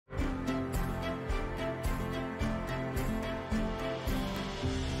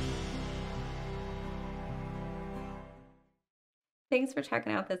Thanks for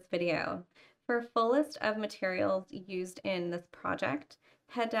checking out this video. For a full list of materials used in this project,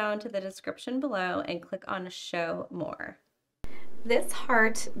 head down to the description below and click on Show More. This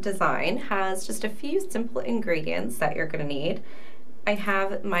heart design has just a few simple ingredients that you're going to need. I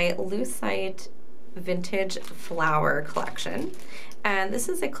have my lucite vintage flower collection, and this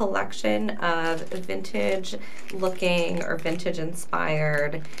is a collection of vintage looking or vintage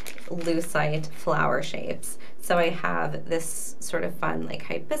inspired lucite flower shapes. So I have this sort of fun like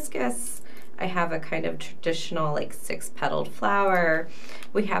hibiscus, I have a kind of traditional like 6-petaled flower,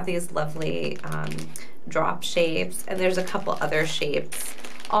 we have these lovely drop shapes, and there's a couple other shapes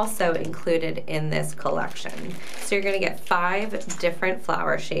also included in this collection. So you're going to get 5 different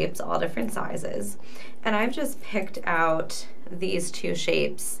flower shapes, all different sizes, and I've just picked out these 2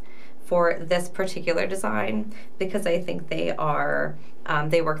 shapes for this particular design because I think they are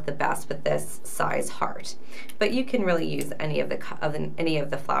they work the best with this size heart, but you can really use any of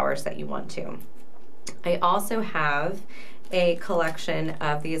the flowers that you want to. I also have a collection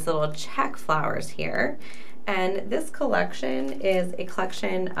of these little Czech flowers here, and this collection is a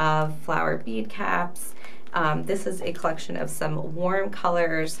collection of flower bead caps. This is a collection of some warm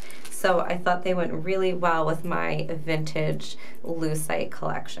colors, so I thought they went really well with my vintage lucite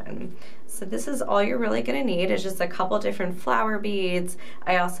collection. So this is all you're really going to need, is just a couple different flower beads.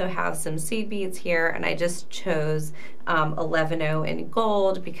 I also have some seed beads here, and I just chose 11/0 in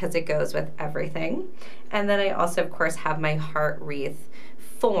gold because it goes with everything. And then I also of course have my heart wreath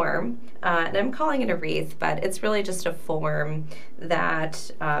form, and I'm calling it a wreath, but it's really just a form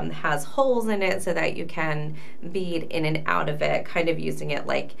that has holes in it so that you can bead in and out of it, kind of using it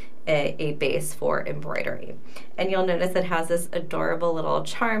like a base for embroidery. And you'll notice it has this adorable little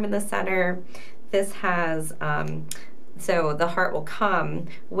charm in the center. This has, so the heart will come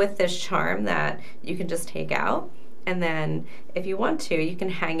with this charm that you can just take out, and then if you want to, you can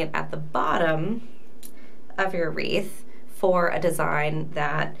hang it at the bottom of your wreath for a design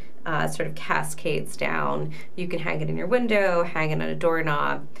that sort of cascades down. You can hang it in your window, hang it on a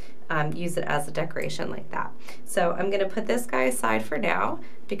doorknob, use it as a decoration like that. So I'm going to put this guy aside for now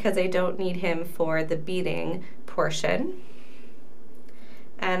because I don't need him for the beading portion.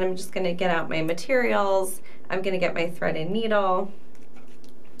 And I'm just going to get out my materials. I'm going to get my thread and needle.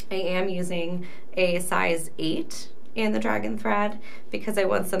 I am using a size 8 in the DragonThread because I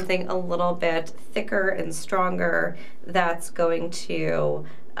want something a little bit thicker and stronger that's going to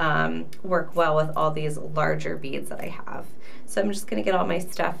work well with all these larger beads that I have. So I'm just going to get all my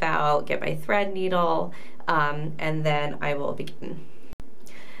stuff out, get my thread needle, and then I will begin.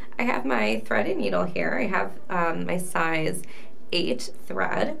 I have my thread and needle here. I have my size 8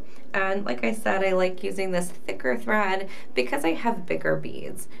 thread, and like I said, I like using this thicker thread because I have bigger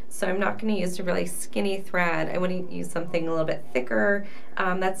beads. So I'm not going to use a really skinny thread. I want to use something a little bit thicker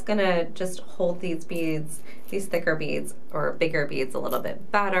that's going to just hold these beads, these thicker beads or bigger beads, a little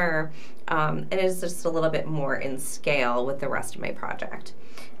bit better. And it is just a little bit more in scale with the rest of my project.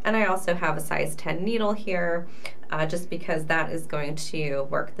 And I also have a size 10 needle here just because that is going to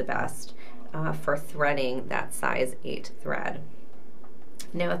work the best for threading that size 8 thread.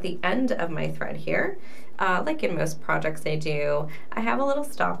 Now at the end of my thread here, like in most projects I do, I have a little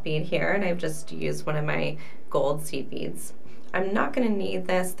stop bead here, and I've just used one of my gold seed beads. I'm not going to need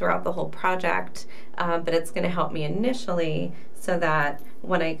this throughout the whole project, but it's going to help me initially so that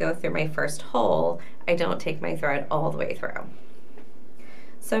when I go through my first hole, I don't take my thread all the way through.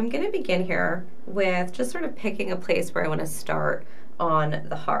 So I'm going to begin here with just sort of picking a place where I want to start on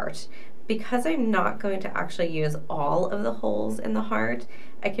the heart. Because I'm not going to actually use all of the holes in the heart,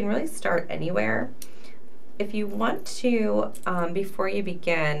 I can really start anywhere. If you want to, before you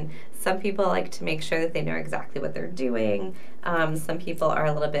begin, some people like to make sure that they know exactly what they're doing. Some people are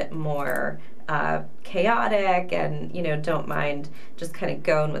a little bit more chaotic and, you know, don't mind just kind of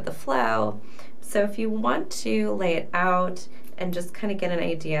going with the flow. So if you want to lay it out and just kind of get an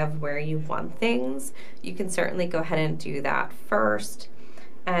idea of where you want things, you can certainly go ahead and do that first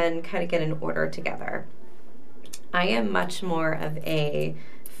and kind of get an order together. I am much more of a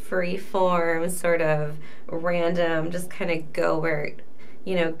free form, sort of random, just kind of go where,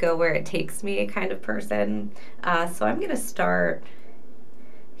 you know, go where it takes me kind of person. So I'm going to start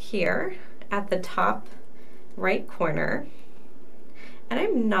here at the top right corner, and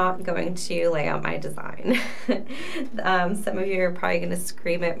I'm not going to lay out my design. Some of you are probably going to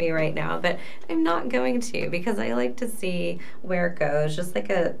scream at me right now, but I'm not going to because I like to see where it goes, just like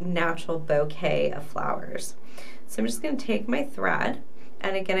a natural bouquet of flowers. So I'm just going to take my thread,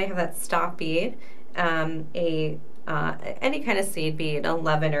 and again I have that stop bead, any kind of seed bead,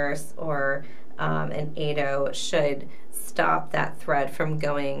 11 or an 8/0 should stop that thread from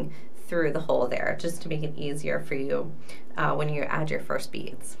going through the hole there, just to make it easier for you when you add your first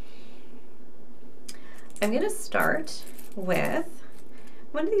beads. I'm going to start with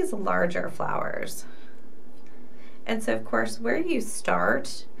one of these larger flowers. And so of course where you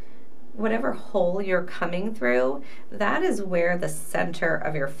start, whatever hole you're coming through, that is where the center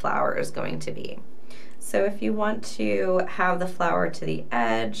of your flower is going to be. So if you want to have the flower to the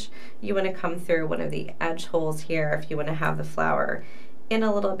edge, you want to come through one of the edge holes here. If you want to have the flower in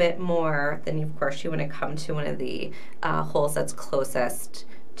a little bit more, then of course you want to come to one of the holes that's closest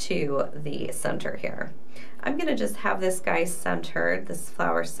to the center here. I'm going to just have this guy centered, this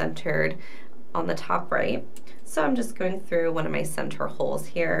flower centered on the top right. So I'm just going through one of my center holes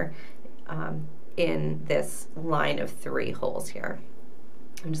here in this line of 3 holes here.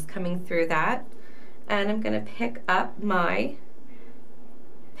 I'm just coming through that, and I'm going to pick up my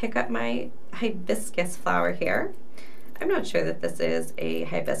hibiscus flower here. I'm not sure that this is a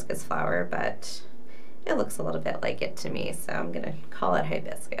hibiscus flower, but it looks a little bit like it to me, so I'm going to call it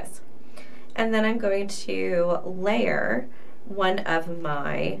hibiscus. And then I'm going to layer one of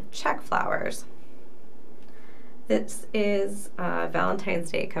my Czech flowers. This is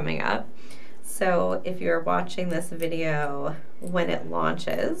Valentine's Day coming up, so if you're watching this video when it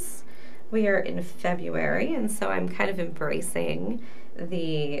launches, we are in February, and so I'm kind of embracing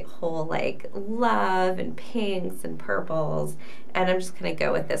the whole like love and pinks and purples, and I'm just going to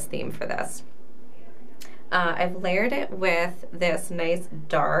go with this theme for this. I've layered it with this nice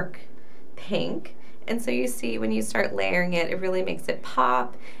dark pink, and so you see when you start layering it, it really makes it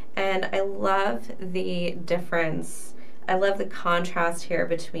pop. And I love the difference. I love the contrast here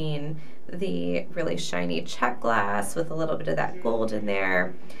between the really shiny Czech glass with a little bit of that gold in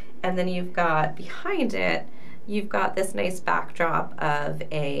there, and then you've got behind it, you've got this nice backdrop of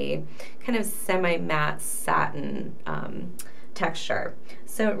a kind of semi-matte satin texture.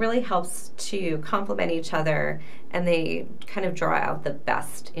 So it really helps to complement each other, and they kind of draw out the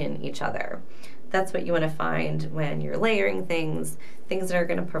best in each other. That's what you want to find when you're layering things that are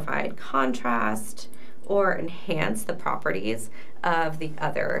going to provide contrast or enhance the properties of the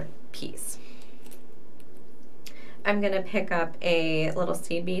other piece. I'm going to pick up a little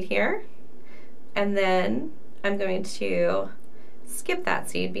seed bead here, and then I'm going to skip that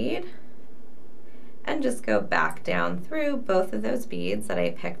seed bead and just go back down through both of those beads that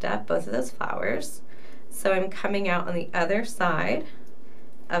I picked up, both of those flowers. So I'm coming out on the other side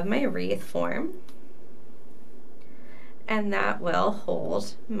of my wreath form, and that will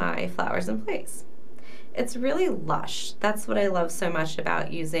hold my flowers in place. It's really lush. That's what I love so much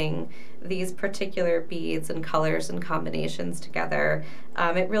about using these particular beads and colors and combinations together.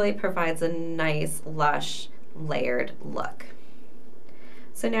 It really provides a nice, lush, layered look.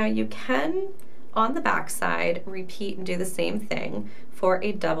 So now you can, on the back side, repeat and do the same thing for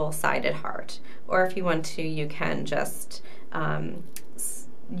a double-sided heart. Or if you want to, you can just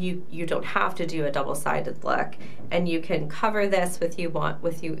you don't have to do a double-sided look, and you can cover this if you want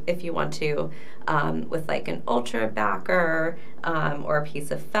to with like an ultra backer or a piece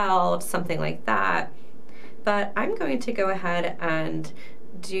of felt, something like that. But I'm going to go ahead and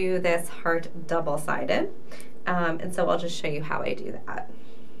do this heart double-sided, and so I'll just show you how I do that.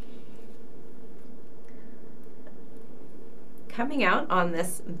 Coming out on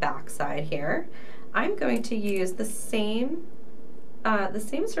this back side here, I'm going to use the same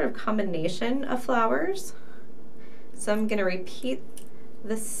sort of combination of flowers. So I'm going to repeat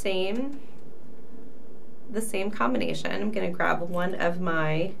the same combination. I'm going to grab one of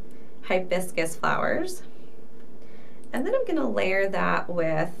my hibiscus flowers, and then I'm going to layer that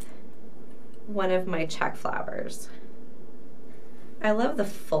with one of my Czech flowers. I love the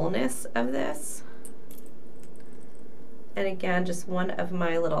fullness of this. And again, just one of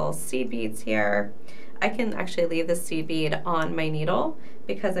my little seed beads here. I can actually leave the seed bead on my needle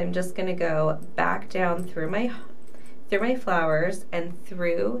because I'm just going to go back down through my flowers and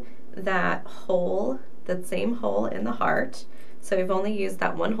through that hole, that same hole in the heart. So we've only used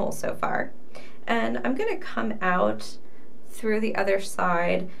that one hole so far. And I'm going to come out through the other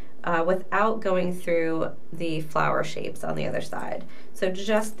side without going through the flower shapes on the other side. So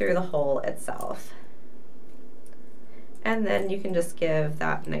just through the hole itself. And then you can just give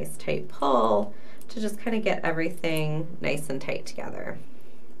that nice tight pull to just kind of get everything nice and tight together.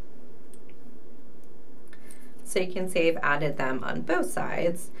 So you can see I've added them on both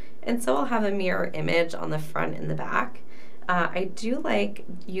sides, and so I'll have a mirror image on the front and the back. I do like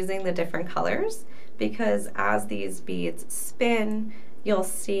using the different colors because as these beads spin, you'll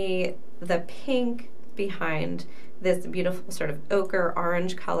see the pink behind this beautiful sort of ochre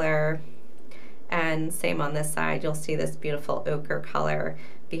orange color, And same on this side, you'll see this beautiful ochre color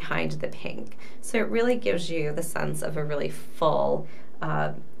behind the pink. So it really gives you the sense of a really full,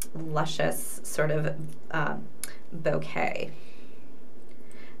 luscious sort of bouquet.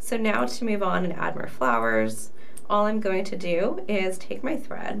 So now to move on and add more flowers, all I'm going to do is take my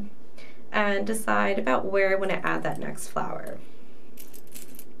thread and decide about where I want to add that next flower.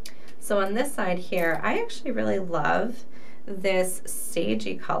 So on this side here, I actually really love this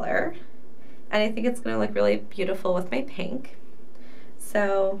sagey color, and I think it's going to look really beautiful with my pink.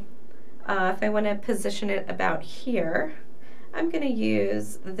 So if I want to position it about here, I'm going to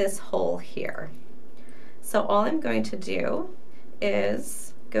use this hole here. So all I'm going to do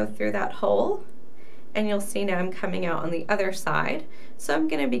is go through that hole, and you'll see now I'm coming out on the other side. So I'm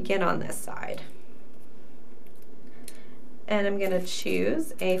going to begin on this side. And I'm going to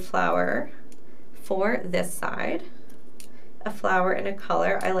choose a flower for this side, a flower in a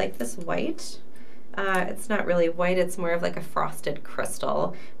color. I like this white. It's not really white, it's more of like a frosted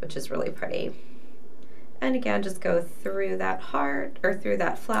crystal, which is really pretty. And again, just go through that heart, or through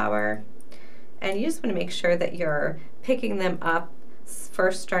that flower, and you just want to make sure that you're picking them up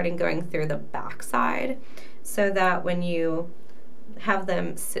first, starting going through the back side, so that when you have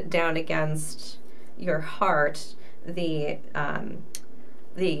them sit down against your heart, the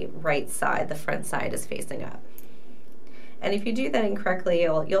right side, the front side, is facing up. And if you do that incorrectly,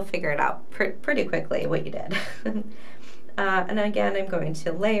 you'll figure it out pretty quickly what you did. And again, I'm going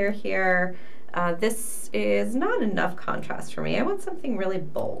to layer here. This is not enough contrast for me. I want something really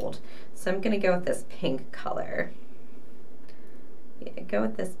bold. So I'm going to go with this pink color. Yeah, go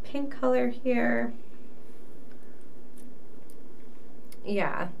with this pink color here.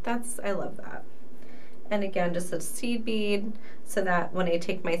 Yeah, I love that. And again, just a seed bead, so that when I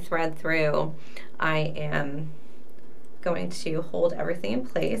take my thread through, I am going to hold everything in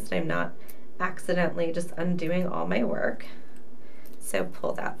place. I'm not accidentally just undoing all my work. So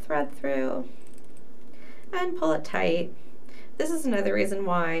pull that thread through and pull it tight. This is another reason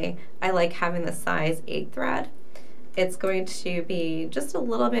why I like having the size 8 thread. It's going to be just a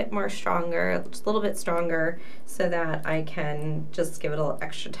little bit more stronger, just a little bit stronger, so that I can just give it a little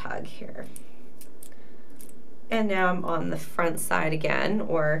extra tug here. And now I'm on the front side again,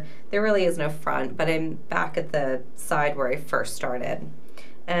 or there really is no front, but I'm back at the side where I first started.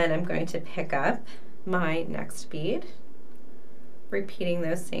 And I'm going to pick up my next bead, repeating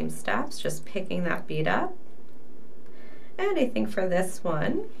those same steps, just picking that bead up. And I think for this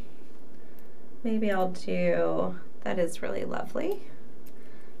one, maybe I'll do, that is really lovely.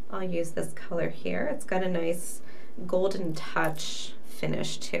 I'll use this color here. It's got a nice golden touch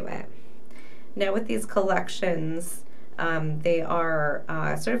finish to it. Now with these collections, they are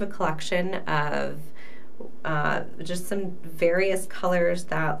sort of a collection of just some various colors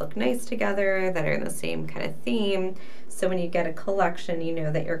that look nice together, that are in the same kind of theme. So when you get a collection, you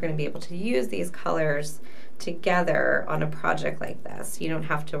know that you're going to be able to use these colors together on a project like this. You don't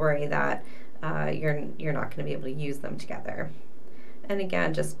have to worry that you're not going to be able to use them together. And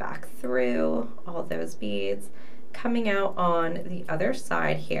again, just back through all those beads, coming out on the other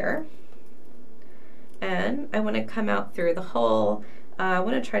side here. And I want to come out through the hole. I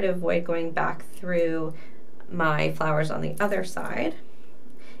want to try to avoid going back through my flowers on the other side.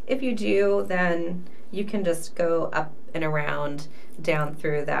 If you do, then you can just go up and around, down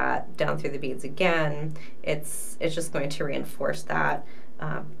through the beads again. It's just going to reinforce that,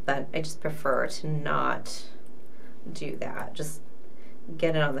 but I just prefer to not do that. Just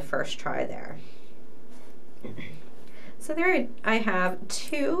get it on the first try there. So there I have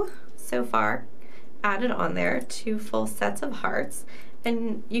 2 so far added on there, 2 full sets of hearts,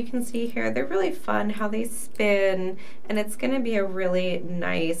 and you can see here they're really fun how they spin, and it's going to be a really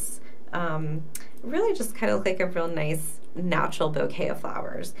nice, really just kind of look like a real nice natural bouquet of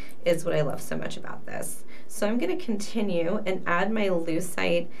flowers is what I love so much about this. So I'm going to continue and add my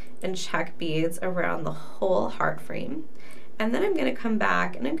lucite and Czech beads around the whole heart frame, and then I'm going to come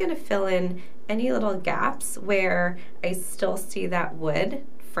back and I'm going to fill in any little gaps where I still see that wood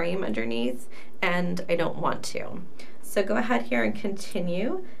frame underneath and I don't want to. So go ahead here and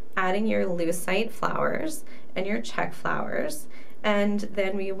continue adding your lucite flowers and your Czech flowers, and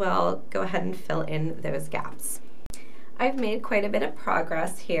then we will go ahead and fill in those gaps. I've made quite a bit of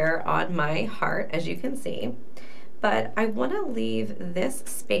progress here on my heart, as you can see, but I want to leave this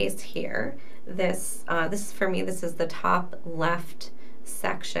space here. This for me, this is the top left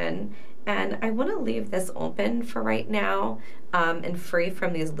section, And I want to leave this open for right now and free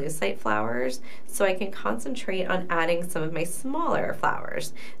from these lucite flowers so I can concentrate on adding some of my smaller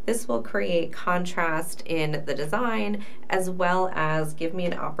flowers. This will create contrast in the design as well as give me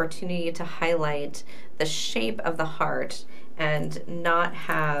an opportunity to highlight the shape of the heart and not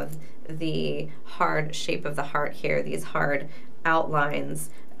have the hard shape of the heart here, these hard outlines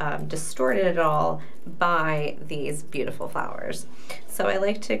distorted at all by these beautiful flowers. So I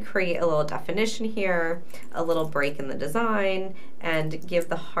like to create a little definition here, a little break in the design, and give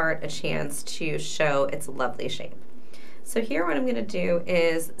the heart a chance to show its lovely shape. So here what I'm going to do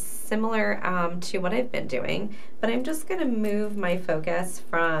is similar to what I've been doing, but I'm just going to move my focus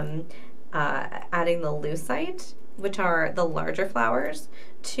from adding the lucite, which are the larger flowers,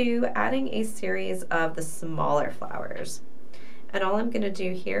 to adding a series of the smaller flowers. And all I'm going to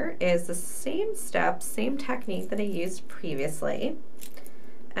do here is the same step, same technique that I used previously.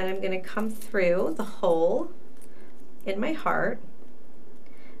 And I'm going to come through the hole in my heart,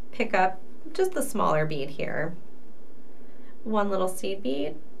 pick up just the smaller bead here, one little seed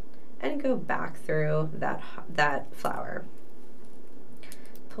bead, and go back through that flower.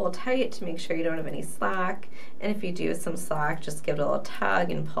 Pull tight to make sure you don't have any slack, and if you do some slack, just give it a little tug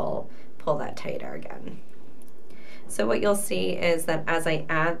and pull that tighter again. So what you'll see is that as I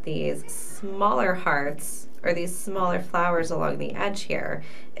add these smaller hearts or these smaller flowers along the edge here,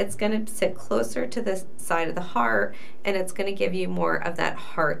 it's going to sit closer to the side of the heart and it's going to give you more of that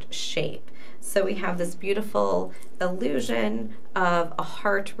heart shape. So we have this beautiful illusion of a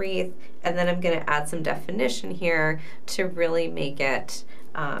heart wreath, and then I'm going to add some definition here to really make it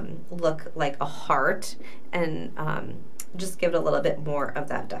look like a heart and just give it a little bit more of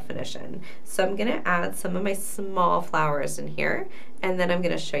that definition. So I'm going to add some of my small flowers in here, and then I'm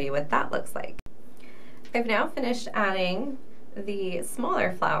going to show you what that looks like. I've now finished adding the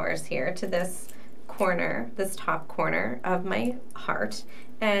smaller flowers here to this corner, this top corner of my heart,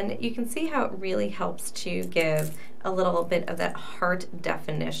 and you can see how it really helps to give a little bit of that heart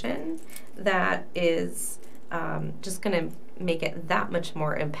definition that is just going to make it that much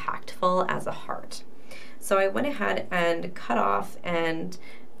more impactful as a heart. So I went ahead and cut off, and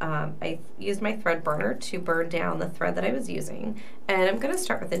I used my thread burner to burn down the thread that I was using. And I'm going to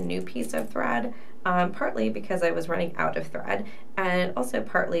start with a new piece of thread, partly because I was running out of thread, and also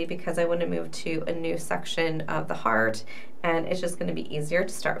partly because I want to move to a new section of the heart, and it's just going to be easier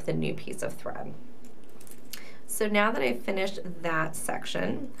to start with a new piece of thread. So now that I've finished that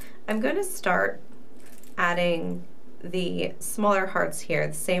section, I'm going to start adding the smaller hearts here,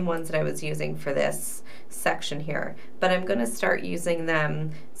 the same ones that I was using for this section here, but I'm going to start using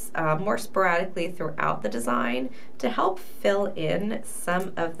them more sporadically throughout the design to help fill in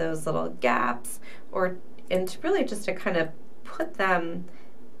some of those little gaps, and really just to kind of put them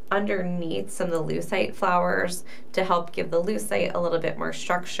underneath some of the lucite flowers to help give the lucite a little bit more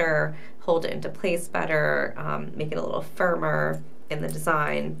structure, hold it into place better, make it a little firmer in the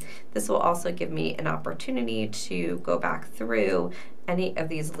design. This will also give me an opportunity to go back through any of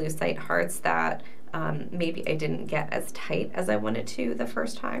these lucite hearts that maybe I didn't get as tight as I wanted to the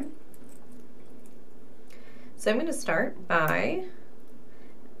first time. So I'm going to start by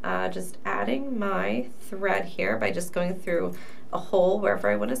just adding my thread here by just going through a hole wherever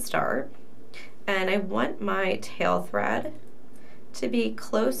I want to start. And I want my tail thread to be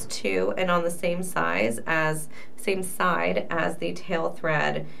close to and on the same side as the tail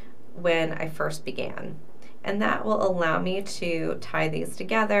thread when I first began. And that will allow me to tie these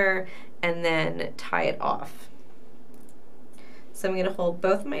together and then tie it off. So I'm going to hold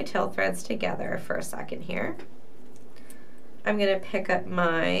both my tail threads together for a second here. I'm going to pick up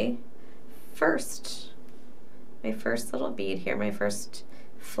my first little bead here, my first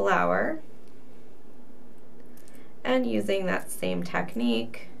flower, and using that same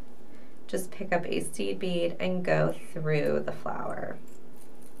technique, just pick up a seed bead and go through the flower.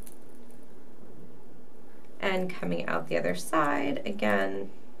 And coming out the other side,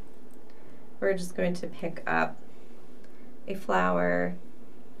 again, we're just going to pick up a flower,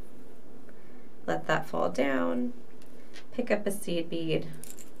 let that fall down, pick up a seed bead,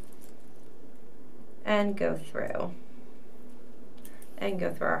 and go through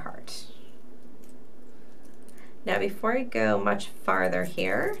our heart. Now before I go much farther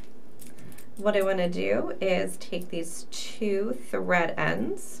here, what I want to do is take these two thread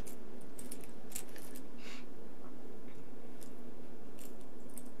ends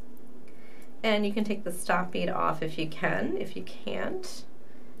and you can take the stop bead off if you can. If you can't,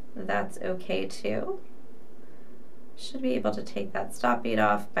 that's okay too. Should be able to take that stop bead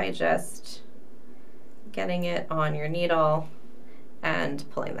off by just getting it on your needle and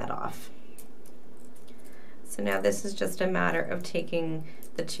pulling that off. So now this is just a matter of taking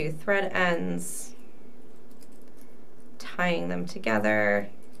the two thread ends, tying them together,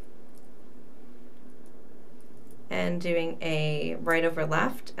 and doing a right over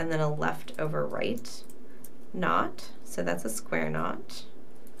left and then a left over right knot. So that's a square knot.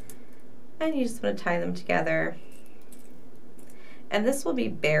 And you just want to tie them together. And this will be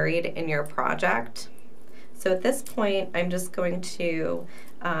buried in your project. So at this point, I'm just going to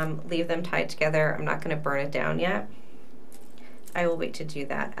leave them tied together. I'm not going to burn it down yet. I will wait to do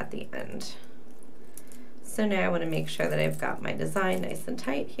that at the end. So now I want to make sure that I've got my design nice and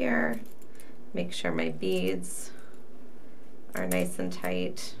tight here. Make sure my beads are nice and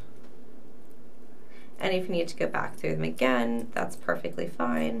tight. And if you need to go back through them again, that's perfectly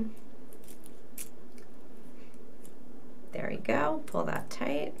fine. There we go, pull that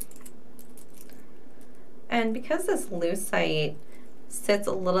tight. And because this lucite sits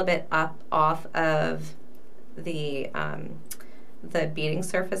a little bit up off of the beading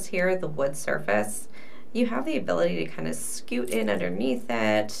surface here, the wood surface, you have the ability to kind of scoot in underneath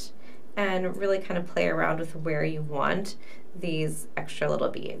it and really kind of play around with where you want these extra little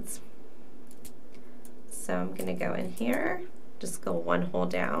beads. So I'm going to go in here, just go one hole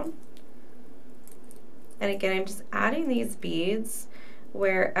down. And again, I'm just adding these beads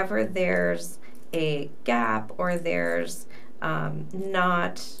wherever there's a gap or there's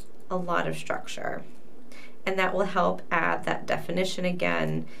not a lot of structure. And that will help add that definition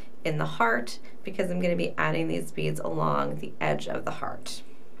again in the heart, because I'm going to be adding these beads along the edge of the heart.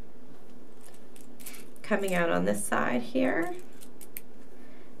 Coming out on this side here,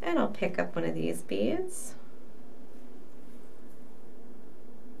 and I'll pick up one of these beads.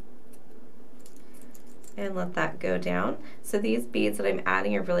 And let that go down. So these beads that I'm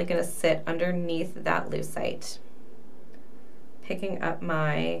adding are really going to sit underneath that lucite. Picking up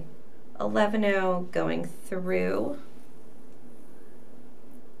my 11-0, going through.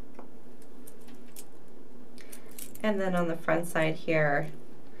 And then on the front side here,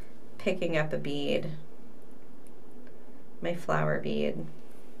 picking up a bead, my flower bead,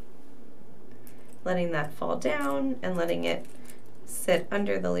 letting that fall down and letting it sit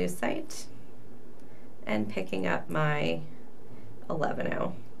under the lucite, and picking up my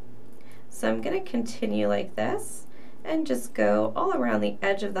 11-0. So I'm going to continue like this and just go all around the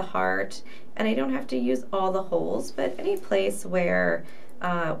edge of the heart, and I don't have to use all the holes, but any place where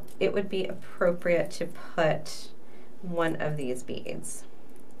it would be appropriate to put one of these beads.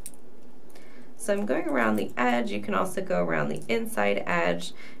 So I'm going around the edge. You can also go around the inside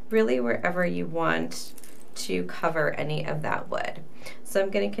edge, really wherever you want to cover any of that wood. So I'm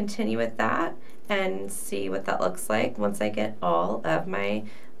going to continue with that and see what that looks like once I get all of my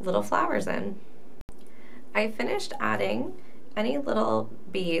little flowers in. I finished adding any little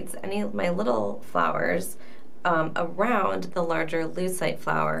beads, any of my little flowers around the larger lucite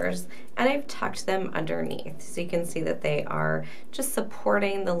flowers, and I've tucked them underneath. So you can see that they are just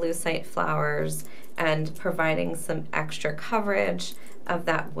supporting the lucite flowers and providing some extra coverage of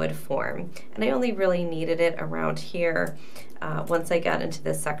that wood form. And I only really needed it around here. Once I got into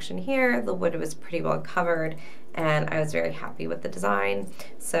this section here, the wood was pretty well covered and I was very happy with the design.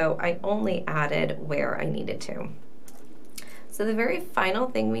 So I only added where I needed to. So the very final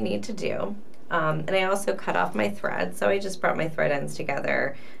thing we need to do, and I also cut off my thread, so I just brought my thread ends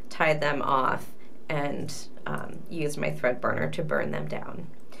together, tied them off, and used my thread burner to burn them down.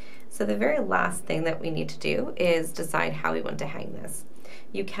 So the very last thing that we need to do is decide how we want to hang this.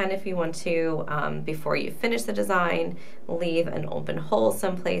 You can, if you want to, before you finish the design, leave an open hole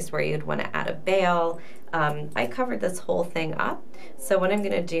someplace where you'd want to add a bail. I covered this whole thing up, so what I'm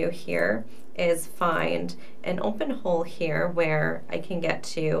going to do here is find an open hole here where I can get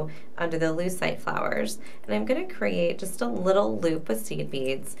to under the lucite flowers, and I'm going to create just a little loop with seed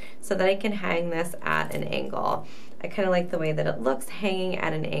beads so that I can hang this at an angle. I kind of like the way that it looks hanging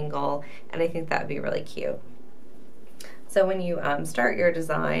at an angle, and I think that would be really cute. So when you start your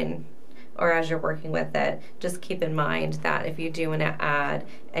design, or as you're working with it, just keep in mind that if you do want to add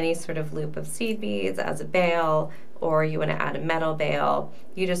any sort of loop of seed beads as a bail, or you want to add a metal bail,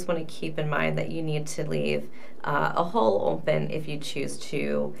 you just want to keep in mind that you need to leave a hole open if you choose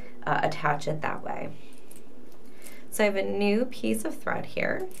to attach it that way. So I have a new piece of thread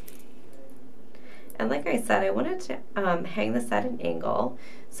here. And like I said, I wanted to hang this at an angle.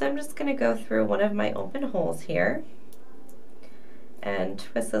 So I'm just going to go through one of my open holes here and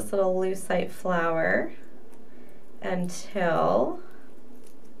twist this little lucite flower until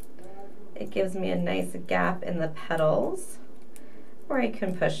it gives me a nice gap in the petals where I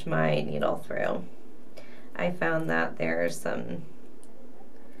can push my needle through. I found that there's some,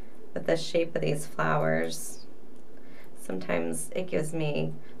 with the shape of these flowers, Sometimes it gives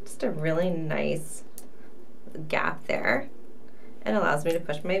me just a really nice gap there and allows me to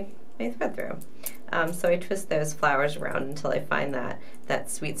push my thread through. So I twist those flowers around until I find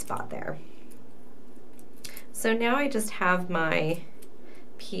that sweet spot there. So now I just have my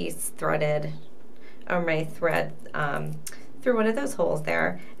piece threaded, or my thread through one of those holes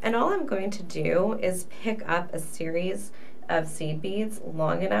there, and all I'm going to do is pick up a series of seed beads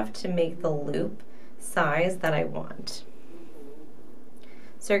long enough to make the loop size that I want.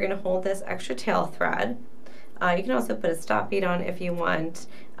 So you're going to hold this extra tail thread. You can also put a stop bead on if you want.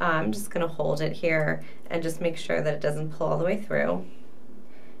 I'm just going to hold it here and just make sure that it doesn't pull all the way through.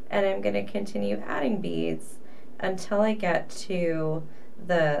 And I'm going to continue adding beads until I get to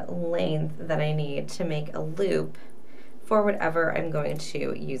the length that I need to make a loop for whatever I'm going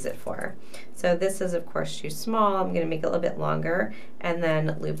to use it for. So this is of course too small. I'm going to make it a little bit longer and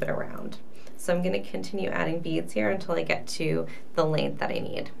then loop it around. So I'm going to continue adding beads here until I get to the length that I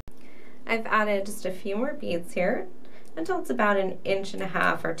need. I've added just a few more beads here until it's about 1.5 inches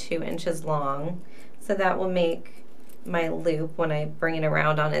or 2 inches long. So that will make my loop, when I bring it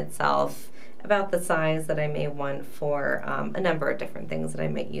around on itself, about the size that I may want for a number of different things that I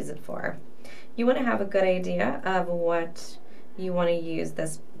might use it for. You want to have a good idea of what you want to use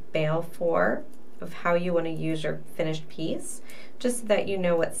this bail for, of how you want to use your finished piece, just so that you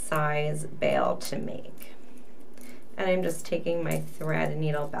know what size bail to make. And I'm just taking my thread and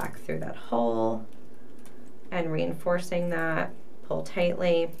needle back through that hole and reinforcing that, pull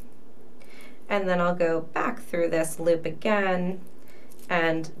tightly, and then I'll go back through this loop again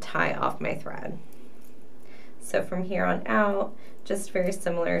and tie off my thread. So from here on out, just very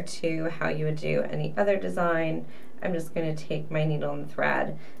similar to how you would do any other design, I'm just going to take my needle and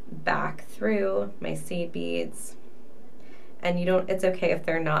thread back through my seed beads. And it's okay if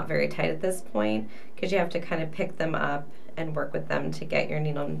they're not very tight at this point, because you have to kind of pick them up and work with them to get your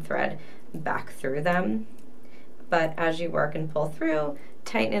needle and thread back through them. But as you work and pull through,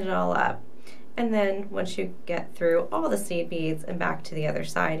 tighten it all up. And then once you get through all the seed beads and back to the other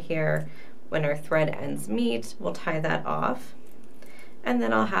side here, when our thread ends meet, we'll tie that off. And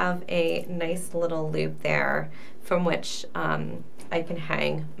then I'll have a nice little loop there from which I can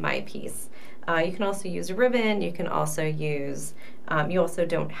hang my piece. You can also use a ribbon, you can also use, you also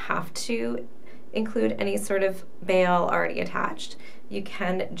don't have to include any sort of bail already attached. You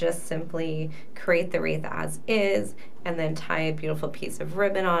can just simply create the wreath as is and then tie a beautiful piece of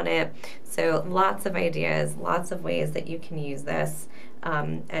ribbon on it. So lots of ideas, lots of ways that you can use this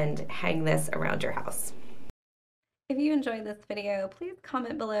and hang this around your house. If you enjoyed this video, please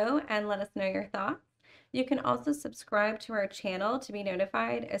comment below and let us know your thoughts. You can also subscribe to our channel to be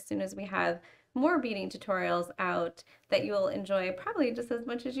notified as soon as we have more beading tutorials out that you will enjoy probably just as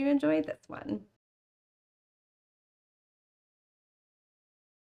much as you enjoyed this one.